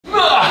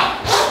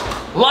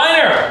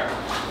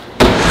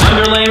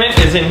Underlayment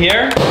is in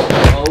here.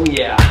 Oh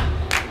yeah.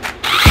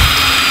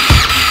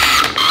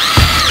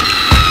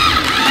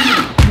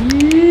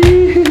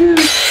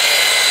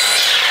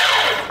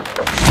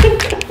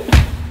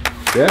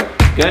 Yeah?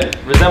 Good?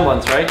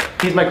 Resemblance, right?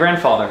 He's my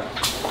grandfather.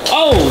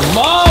 Oh,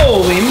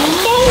 moly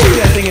moly,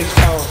 that thing is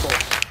powerful.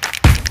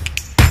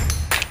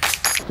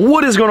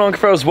 What is going on,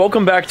 Cuffaros?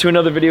 Welcome back to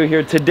another video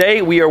here.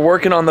 Today, we are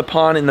working on the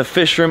pond in the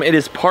fish room. It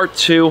is part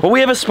 2, but we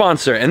have a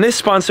sponsor, and this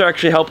sponsor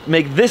actually helped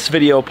make this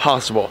video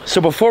possible.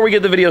 So before we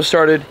get the video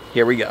started,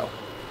 here we go.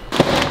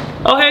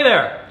 Oh, hey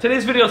there.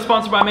 Today's video is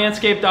sponsored by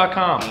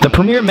Manscaped.com, the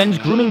premier men's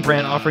grooming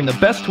brand offering the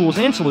best tools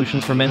and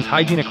solutions for men's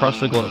hygiene across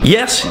the globe.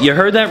 Yes, you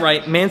heard that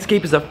right.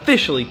 Manscaped is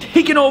officially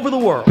taking over the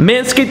world.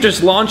 Manscaped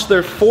just launched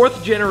their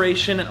 4th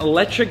generation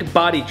electric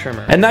body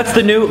trimmer, and that's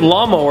the new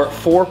Lawnmower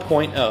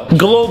 4.0.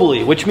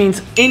 Globally, which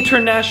means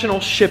international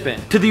shipping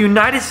to the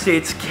United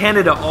States,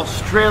 Canada,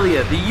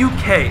 Australia, the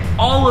UK,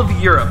 all of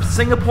Europe,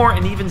 Singapore,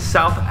 and even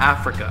South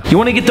Africa. You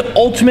want to get the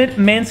ultimate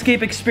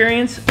Manscaped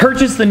experience?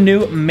 Purchase the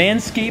new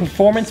Manscaped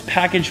Performance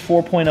Package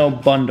 4.0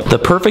 bundle. The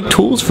perfect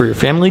tools for your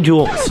family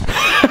jewels.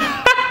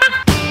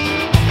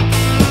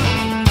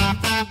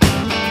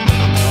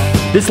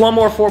 This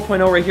Lawnmower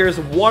 4.0 right here is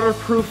a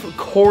waterproof,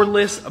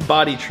 cordless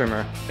body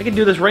trimmer. I can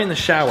do this right in the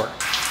shower.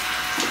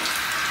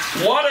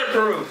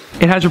 Waterproof!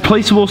 It has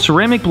replaceable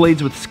ceramic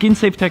blades with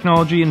skin-safe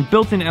technology and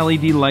built-in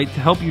LED light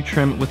to help you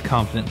trim with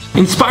confidence.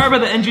 Inspired by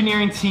the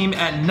engineering team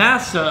at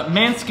NASA,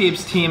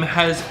 Manscaped's team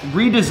has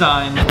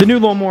redesigned the new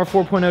Lawnmower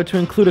 4.0 to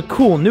include a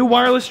cool new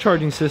wireless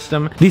charging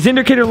system. These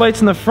indicator lights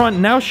in the front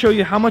now show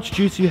you how much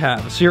juice you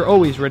have, so you're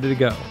always ready to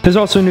go. There's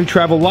also new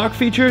travel lock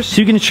features,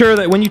 so you can ensure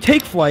that when you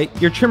take flight,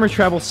 your trimmer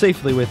travels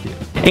safely with you.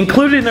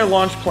 Included in their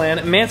launch plan,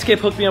 Manscaped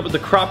hooked me up with the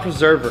Crop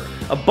Preserver,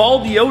 a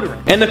ball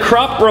deodorant, and the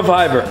Crop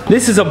Reviver.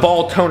 This is a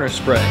ball toner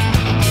spray.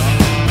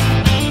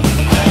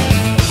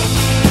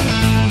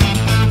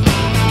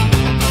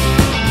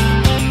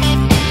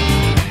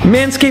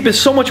 Manscaped is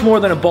so much more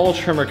than a ball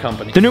trimmer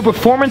company. The new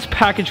Performance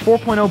Package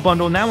 4.0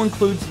 bundle now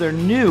includes their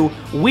new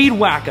Weed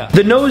Whacker,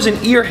 the nose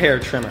and ear hair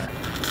trimmer.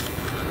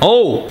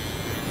 Oh!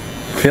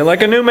 Feel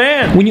like a new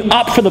man. When you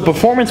opt for the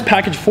Performance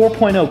Package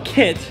 4.0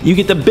 kit, you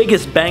get the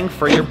biggest bang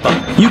for your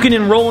buck. You can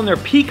enroll in their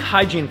peak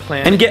hygiene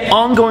plan and get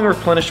ongoing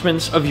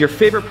replenishments of your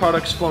favorite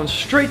products flown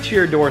straight to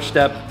your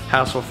doorstep,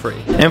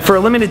 hassle-free. And for a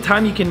limited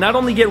time, you can not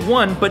only get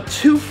 1, but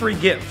 2 free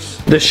gifts.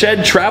 The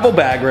Shed travel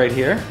bag right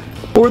here,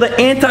 or the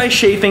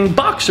anti-chafing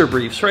boxer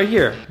briefs right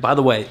here. By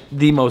the way,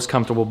 the most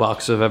comfortable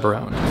boxer I've ever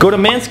owned. Go to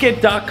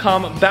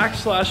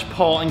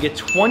manscaped.com/Paul and get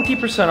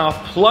 20%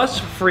 off plus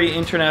free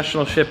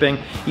international shipping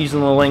using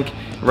the link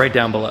right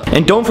down below.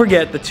 And don't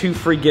forget the 2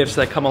 free gifts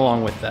that come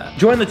along with that.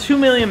 Join the 2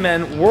 million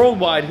men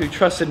worldwide who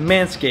trusted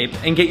Manscaped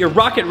and get your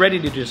rocket ready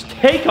to just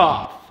take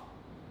off.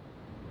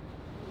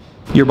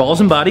 Your balls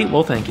and body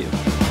will thank you.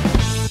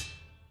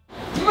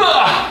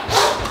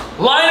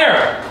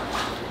 Liner!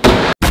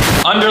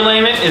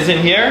 Underlayment is in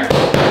here,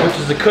 which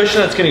is the cushion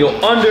that's gonna go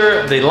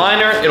under the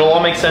liner. It'll all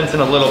make sense in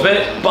a little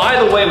bit. By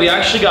the way, we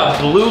actually got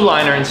blue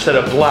liner instead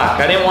of black.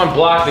 I didn't want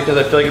black because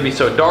I feel like it'd be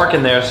so dark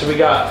in there, so we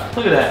got,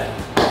 look at that,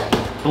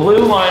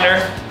 blue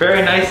liner,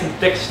 very nice and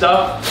thick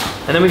stuff.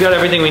 And then we got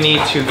everything we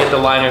need to get the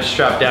liner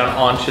strapped down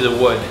onto the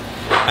wood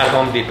at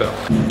Home Depot.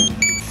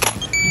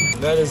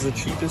 That is the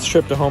cheapest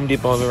trip to Home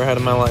Depot I've ever had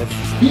in my life.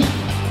 The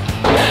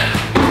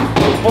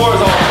floor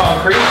is all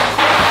concrete.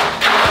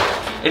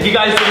 If you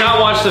guys did not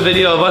watch the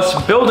video of us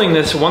building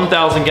this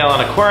 1,000-gallon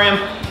aquarium,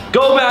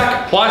 go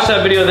back, watch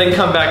that video, then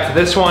come back to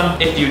this one.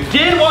 If you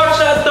did watch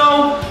that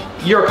though,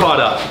 you're caught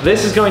up.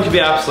 This is going to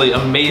be absolutely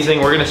amazing.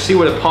 We're gonna see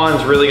what a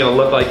pond's really gonna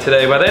look like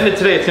today. By the end of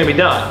today, it's gonna be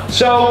done.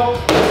 So,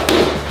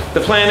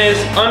 the plan is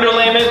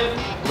underlayment,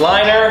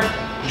 liner,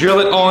 drill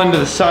it all into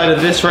the side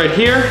of this right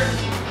here,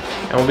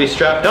 and we'll be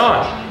strapped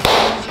on.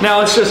 Now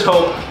let's just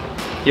hope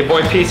your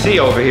boy PC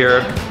over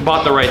here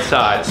bought the right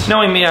size.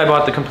 Knowing me, I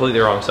bought the completely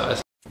wrong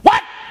size.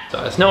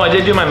 No, I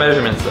did do my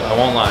measurements though, I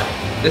won't lie.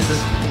 This is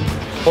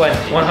plenty,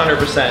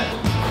 100%.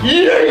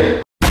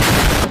 Yeah!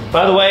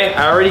 By the way,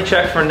 I already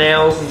checked for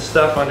nails and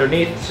stuff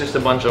underneath. It's just a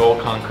bunch of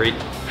old concrete.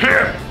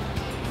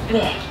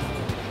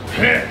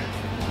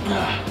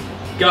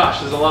 Gosh,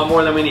 there's a lot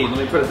more than we need, let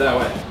me put it that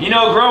way. You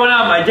know, growing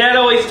up, my dad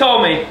always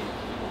told me,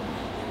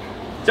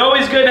 it's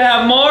always good to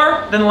have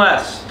more than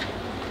less.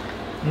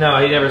 No,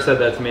 he never said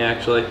that to me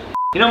actually.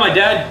 You know, my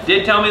dad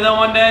did tell me though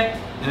one day,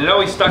 and it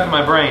always stuck in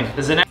my brain.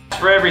 There's an ass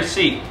for every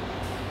seat.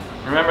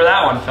 Remember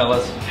that one,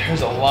 fellas.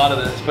 There's a lot of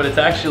this, but it's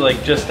actually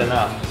like just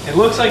enough. It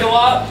looks like a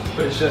lot,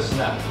 but it's just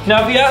enough.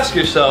 Now, if you ask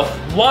yourself,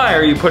 why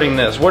are you putting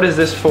this? What is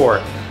this for?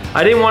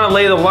 I didn't want to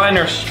lay the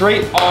liner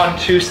straight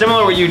onto, similar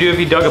to what you do if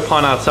you dug a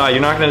pond outside.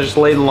 You're not gonna just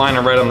lay the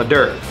liner right on the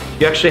dirt.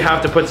 You actually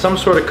have to put some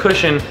sort of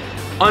cushion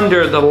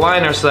under the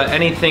liner so that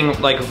anything,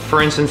 like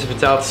for instance, if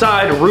it's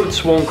outside,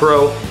 roots won't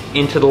grow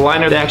into the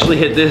liner. They actually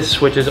hit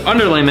this, which is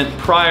underlayment,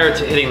 prior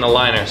to hitting the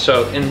liner.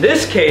 So in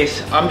this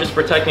case, I'm just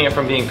protecting it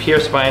from being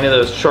pierced by any of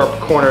those sharp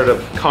cornered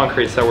of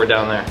concretes that were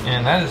down there.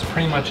 And that is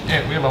pretty much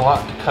it. We have a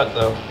lot to cut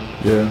though.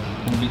 Yeah.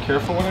 And be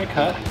careful when I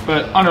cut.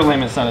 But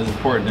underlayment's not as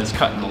important as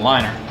cutting the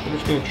liner. I'm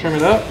just gonna trim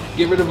it up,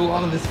 get rid of a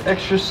lot of this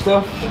extra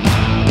stuff.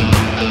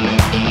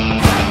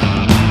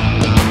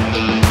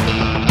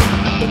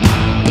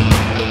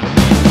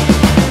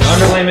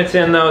 Underlayment's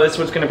in though. This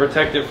one's gonna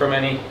protect it from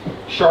any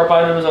sharp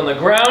items on the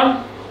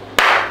ground.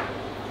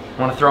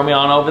 Wanna throw me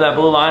on over that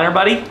blue liner,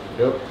 buddy?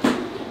 Yep.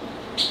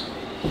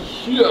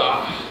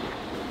 Yeah.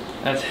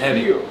 That's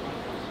heavy.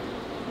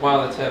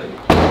 Wow, that's heavy.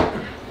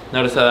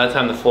 Notice how that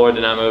time the floor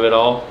did not move at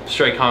all.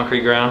 Straight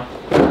concrete ground.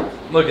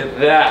 Look at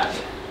that.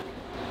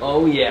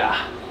 Oh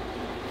yeah.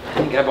 I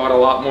think I bought a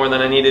lot more than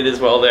I needed as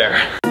well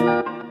there.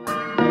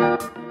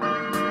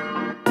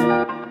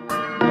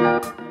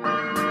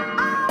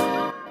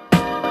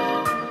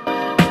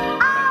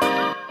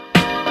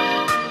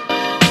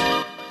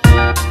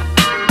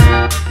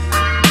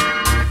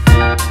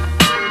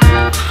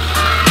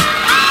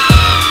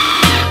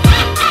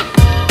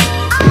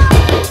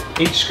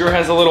 Each screw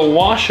has a little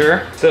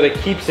washer so that it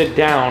keeps it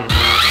down.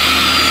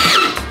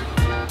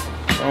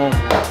 Boom.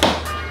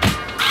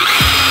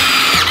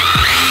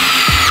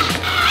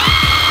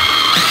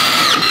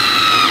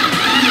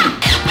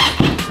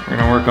 We're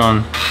gonna work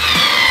on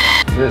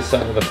this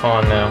side of the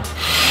pond now.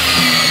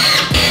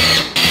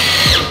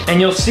 And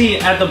you'll see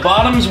at the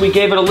bottoms we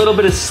gave it a little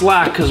bit of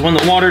slack because when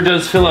the water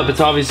does fill up, it's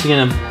obviously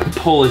gonna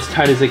pull as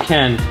tight as it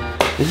can.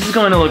 This is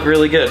going to look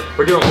really good.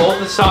 We're doing both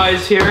the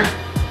sides here.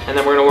 And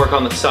then we're gonna work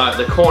on the side,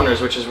 the corners,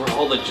 which is where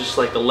all the just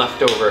like the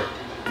leftover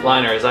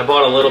liner is. I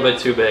bought a little bit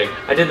too big.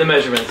 I did the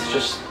measurements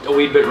just a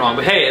wee bit wrong,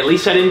 but hey, at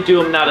least I didn't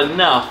do them not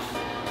enough.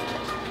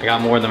 I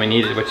got more than we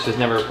needed, which is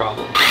never a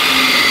problem.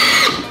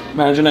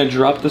 Imagine I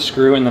drop the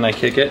screw and then I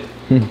kick it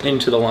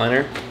into the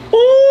liner.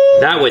 Ooh,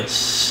 that would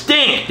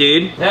stink,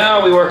 dude.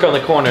 Now we work on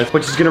the corners,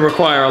 which is gonna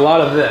require a lot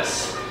of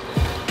this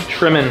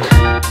trimming.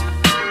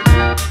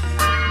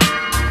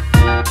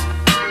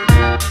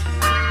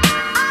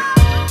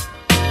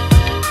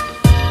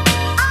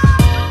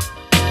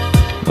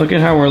 Look at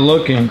how we're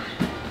looking.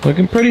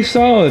 Looking pretty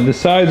solid. The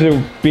sides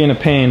are being a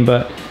pain,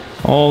 but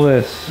all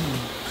this.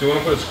 So you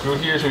want to put a screw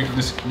here so we can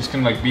this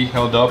can like be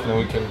held up and then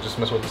we can just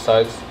mess with the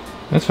sides?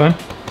 That's fine.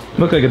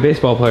 Look like a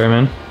baseball player,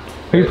 man.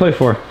 Who do you play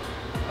for?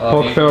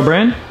 Cuffaro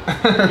brand?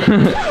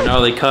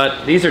 Gnarly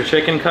cut. These are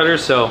chicken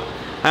cutters, so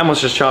I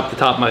almost just chopped the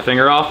top of my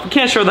finger off. We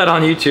can't show that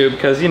on YouTube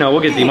because, you know, we'll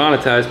get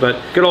demonetized, but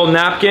good old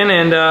napkin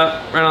and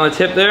right on the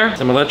tip there,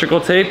 some electrical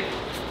tape.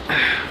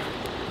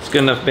 It's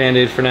good enough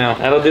Band-Aid for now.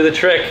 That'll do the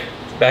trick.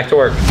 Back to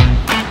work.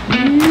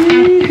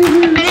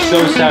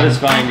 So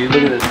satisfying, dude.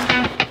 Look at this.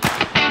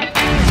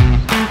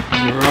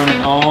 We're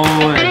running all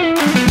the way.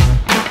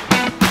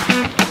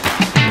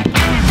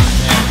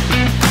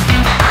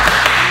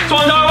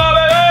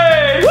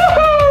 Baby!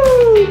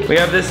 Woohoo! We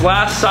have this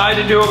last side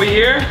to do over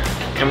here,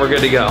 and we're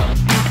good to go.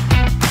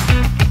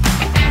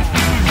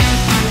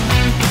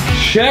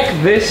 Check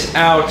this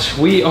out.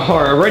 We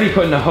are already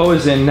putting a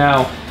hose in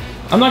now.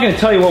 I'm not gonna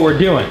tell you what we're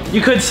doing.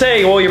 You could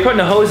say, well, you're putting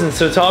a hose in,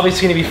 so it's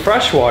obviously gonna be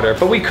fresh water,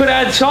 but we could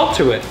add salt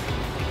to it.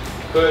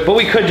 But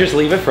we could just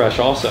leave it fresh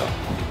also.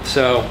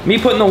 So, me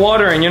putting the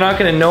water in, you're not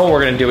gonna know what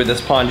we're gonna do with this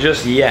pond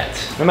just yet.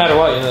 No matter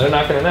what, you know, they're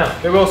not gonna know.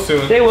 They will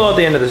soon. They will at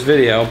the end of this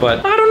video,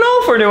 but I don't know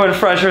if we're doing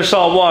fresh or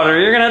salt water.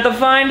 You're gonna have to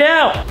find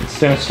out. It's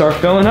gonna start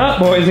filling up,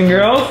 boys and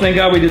girls. Thank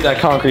God we did that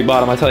concrete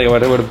bottom. I tell you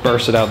what, it would have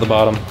bursted out the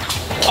bottom.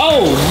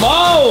 Oh,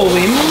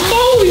 moly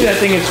moly, that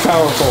thing is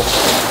powerful.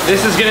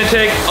 This is gonna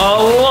take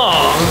a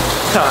long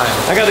time.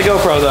 I got the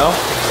GoPro though.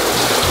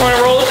 We're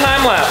gonna roll a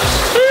time lapse.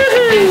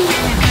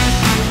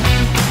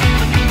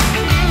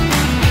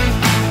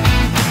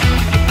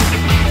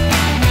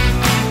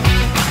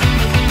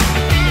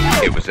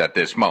 It was at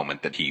this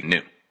moment that he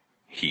knew.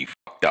 He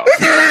fucked up.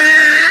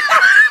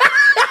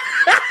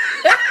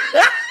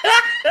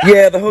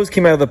 Yeah, the hose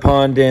came out of the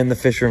pond and the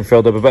fish room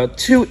filled up about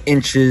 2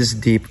 inches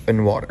deep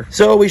in water.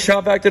 So we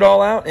shop vac it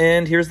all out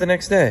and here's the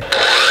next day.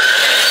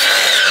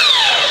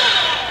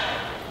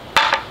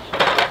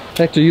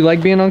 Hector, you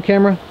like being on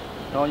camera?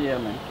 Oh yeah,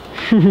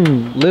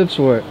 man. Lives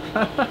for it.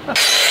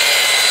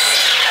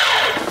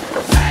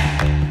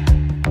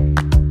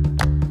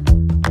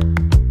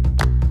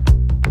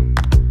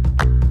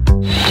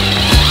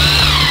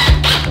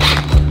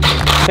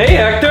 Hey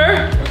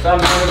Hector! What's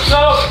up, man? What's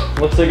up?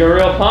 Looks like a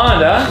real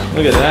pond, huh?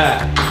 Look at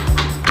that.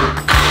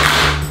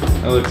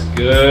 That looks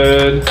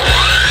good.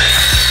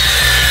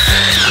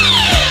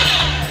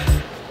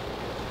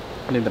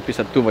 I need a piece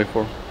of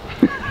 2x4.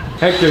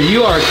 Hector,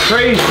 you are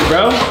crazy,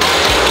 bro.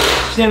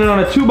 Standing on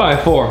a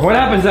 2x4. What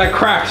happens? That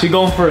cracks. You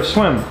going for a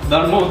swim.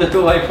 Don't move the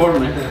 2x4,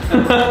 man.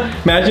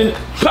 Imagine,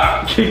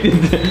 pop, kick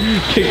the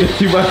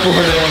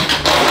 2x4 down.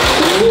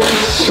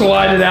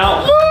 Slide it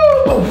out.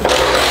 Woo!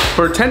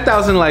 For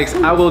 10,000 likes,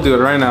 I will do it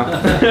right now.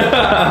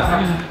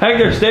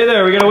 Hector, stay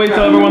there. We gotta wait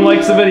till everyone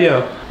likes the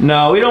video.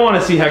 No, we don't want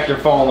to see Hector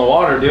fall in the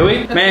water, do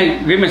we?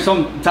 Man, give me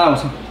some time.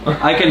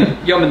 I can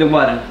jump in the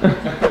water.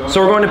 So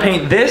we're going to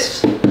paint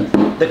this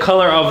the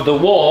color of the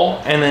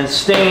wall and then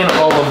stain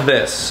all of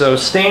this. So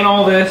stain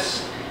all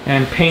this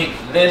and paint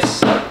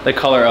this the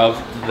color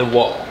of the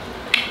wall.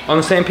 On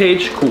the same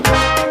page? Cool.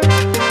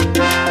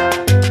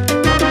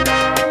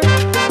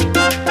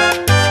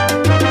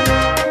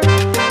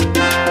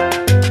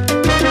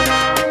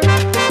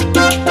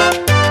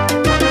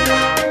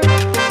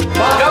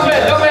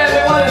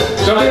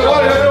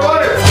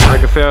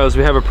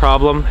 we have a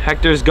problem.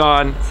 Hector's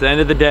gone, it's the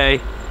end of the day,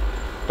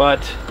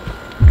 but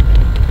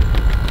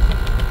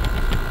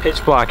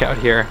pitch black out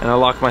here, and I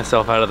locked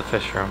myself out of the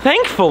fish room.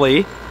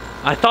 Thankfully,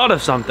 I thought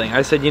of something.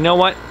 I said, you know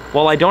what?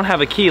 Well, I don't have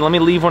a key. Let me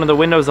leave one of the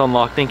windows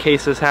unlocked in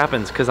case this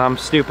happens, because I'm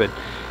stupid.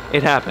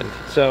 It happened.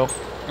 So,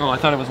 oh, I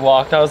thought it was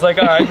locked. I was like,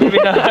 all right, maybe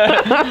not.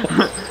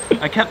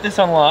 I kept this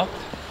unlocked.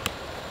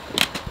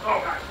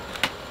 Oh, God.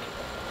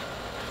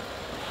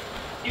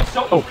 You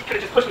so easily could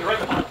have just pushed me right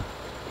in the pond.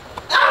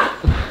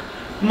 Ah!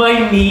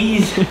 My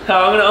knees. I'm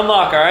gonna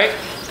unlock, all right?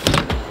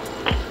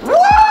 Woo!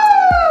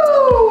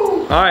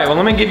 All right, well,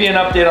 let me give you an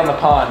update on the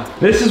pond.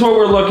 This is what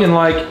we're looking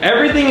like.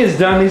 Everything is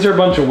done. These are a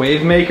bunch of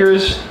wave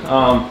makers,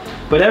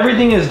 but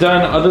everything is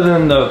done other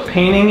than the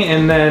painting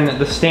and then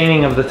the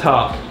staining of the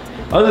top.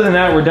 Other than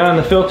that, we're done.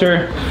 The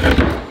filter,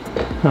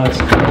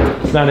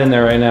 oh, it's not in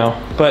there right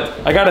now, but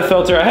I got a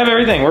filter. I have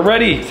everything. We're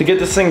ready to get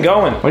this thing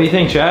going. What do you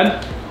think,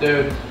 Chad?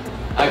 Dude,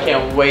 I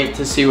can't wait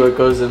to see what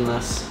goes in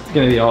this. It's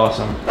gonna be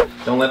awesome.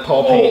 Don't let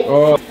Paul paint.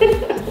 Oh.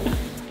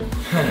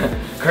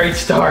 Great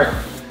start.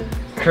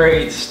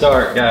 Great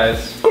start,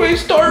 guys. Great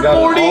start,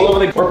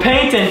 Morty. We're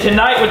painting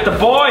tonight with the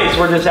boys.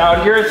 We're just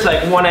out here. It's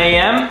like 1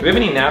 a.m. Do we have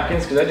any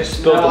napkins? Because I just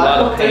spilled a lot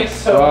of paint.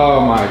 So. Oh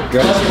my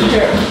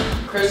god.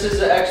 Chris is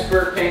the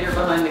expert painter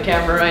behind the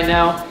camera right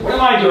now. What am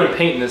I doing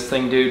painting this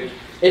thing, dude?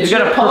 It's you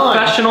got a pond.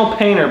 professional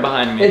painter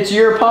behind me. It's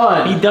your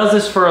pond. He does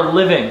this for a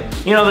living.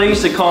 You know, they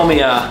used to call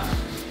me,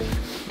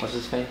 what's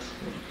his face?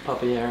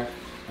 Puppy hair.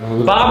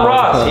 Bob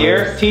Ross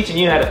here, teaching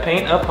you how to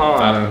paint a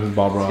pond. I don't know who's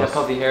Bob Ross. He's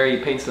got puffy hair, he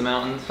paints the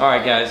mountains. All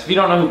right, guys, if you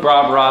don't know who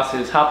Bob Ross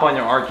is, hop on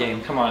your art game.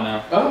 Come on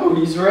now. Oh,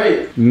 he's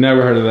right.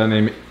 Never heard of that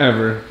name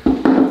ever.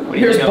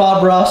 Here's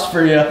Bob Ross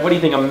for you. What do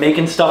you think, I'm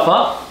making stuff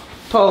up?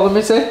 Paul, let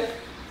me say.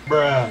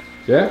 Bruh.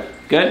 Yeah?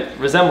 Good?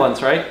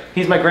 Resemblance, right?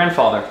 He's my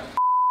grandfather.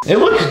 It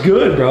looks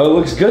good, bro. It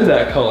looks good,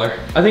 that color.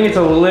 I think it's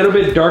a little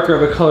bit darker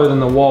of a color than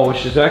the wall,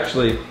 which is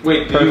actually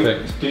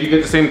perfect. Did you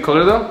get the same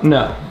color though?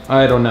 No,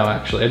 I don't know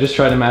actually. I just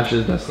tried to match it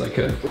as best as I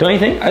could. Don't you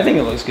think? I think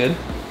it looks good.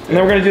 And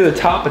then we're gonna do the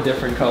top a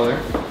different color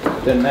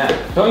than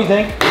that. Don't you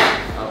think?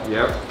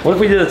 Yep. What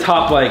if we did the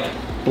top like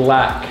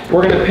black?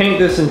 We're gonna paint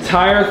this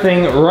entire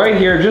thing right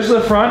here, just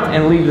the front,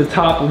 and leave the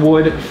top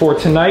wood for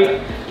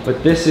tonight.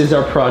 But this is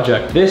our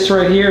project. This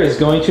right here is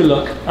going to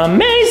look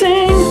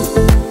amazing.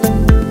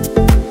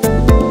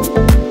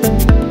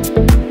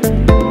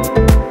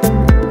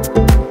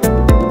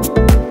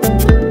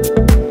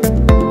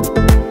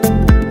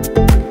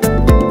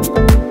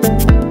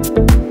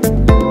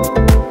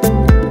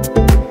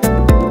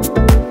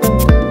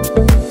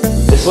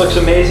 This looks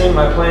amazing.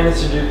 My plan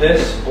is to do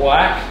this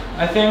black,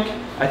 I think,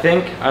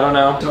 I don't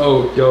know.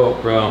 So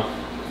dope, bro.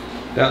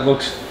 That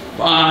looks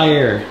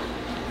fire.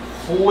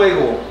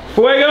 Fuego.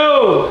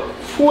 Fuego!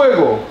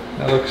 Fuego.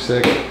 That looks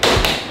sick.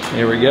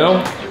 Here we go.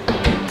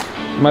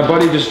 My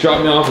buddy just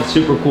dropped me off a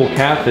super cool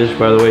catfish,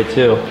 by the way,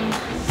 too.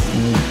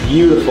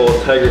 Beautiful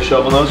tiger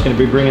shovel nose. Gonna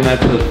be bringing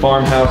that to the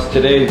farmhouse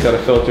today. He's got a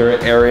filter,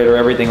 aerator,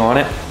 everything on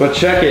it. But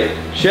check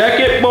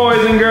it,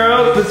 boys and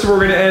girls. This is where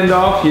we're gonna end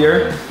off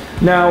here.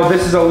 Now,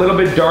 this is a little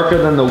bit darker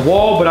than the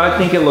wall, but I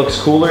think it looks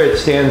cooler. It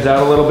stands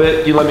out a little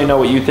bit. You let me know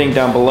what you think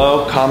down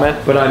below,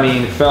 comment. But I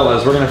mean,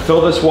 fellas, we're gonna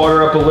fill this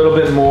water up a little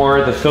bit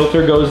more. The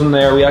filter goes in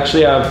there. We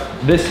actually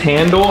have, this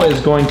handle is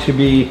going to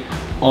be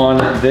on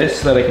this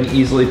so that I can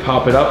easily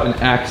pop it up and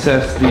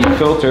access the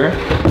filter.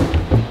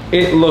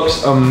 It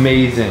looks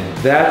amazing.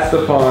 That's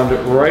the pond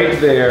right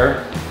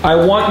there. I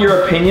want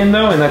your opinion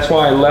though, and that's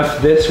why I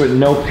left this with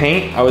no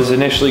paint. I was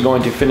initially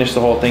going to finish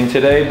the whole thing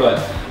today, but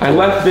I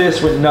left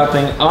this with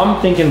nothing.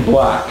 I'm thinking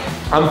black.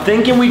 I'm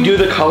thinking we do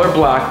the color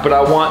black, but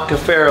I want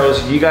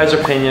Cuffaro's, you guys'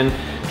 opinion.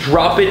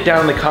 Drop it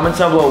down in the comments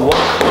down below.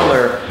 What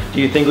color do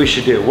you think we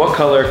should do? What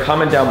color?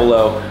 Comment down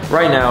below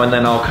right now, and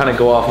then I'll kind of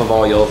go off of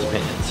all y'all's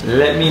opinions.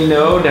 Let me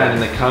know down in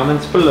the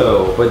comments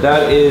below. But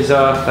that is,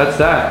 that's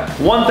that.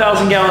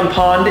 1,000 gallon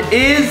pond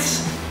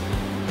is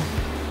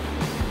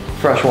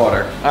fresh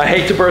water. I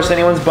hate to burst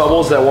anyone's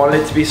bubbles that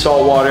wanted it to be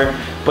salt water,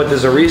 but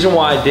there's a reason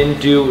why I didn't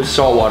do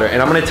salt water,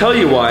 and I'm gonna tell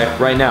you why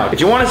right now.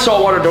 If you wanted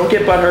salt water, don't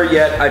get butthurt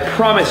yet. I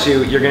promise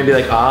you, you're gonna be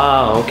like,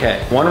 ah,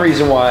 okay. One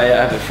reason why I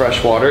have the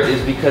fresh water is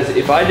because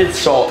if I did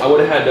salt, I would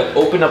have had to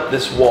open up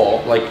this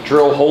wall, like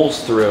drill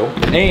holes through,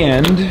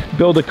 and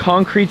build a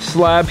concrete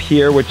slab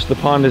here, which the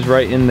pond is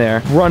right in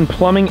there, run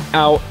plumbing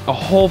out, a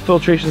whole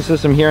filtration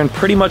system here, and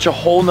pretty much a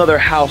whole nother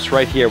house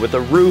right here with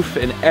a roof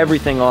and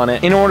everything on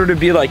it, in order to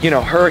be like, you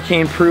know,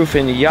 hurricane proof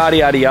and yada,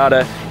 yada,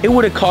 yada. It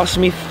would have cost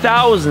me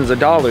thousands of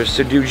dollars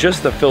to do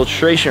just the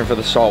filtration for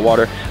the salt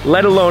water,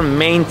 let alone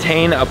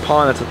maintain a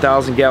pond that's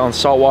 1,000 gallon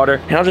salt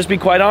water. And I'll just be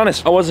quite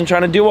honest, I wasn't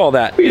trying to do all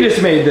that. We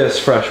just made this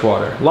fresh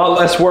water. A lot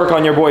less work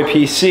on your boy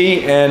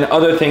PC, and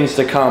other things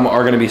to come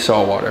are gonna be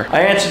salt water.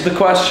 I answered the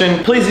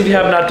question. Please, if you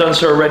have not done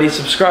so already,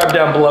 subscribe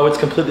down below. It's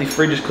completely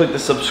free. Just click the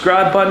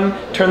subscribe button,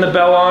 turn the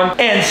bell on,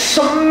 and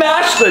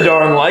smash the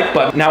darn like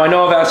button. Now, I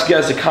know I've asked you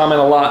guys to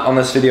comment a lot on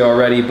this video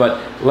already, but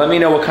let me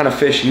know what kind of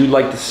fish you'd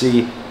like to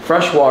see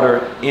fresh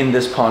water in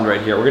this pond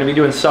right here. We're gonna be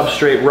doing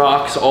substrate,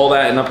 rocks, all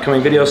that in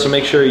upcoming videos, so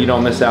make sure you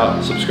don't miss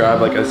out. Subscribe,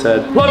 like I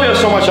said. Love you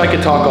so much, I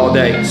could talk all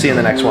day. See you in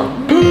the next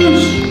one.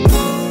 Peace!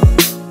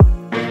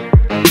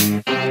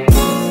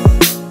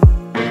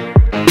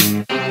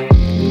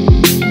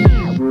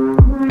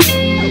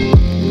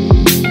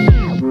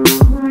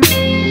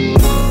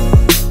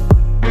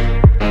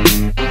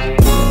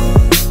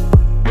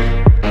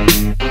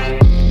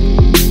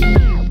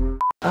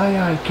 Aye,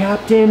 aye,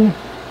 Captain.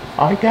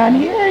 I can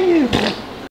hear you.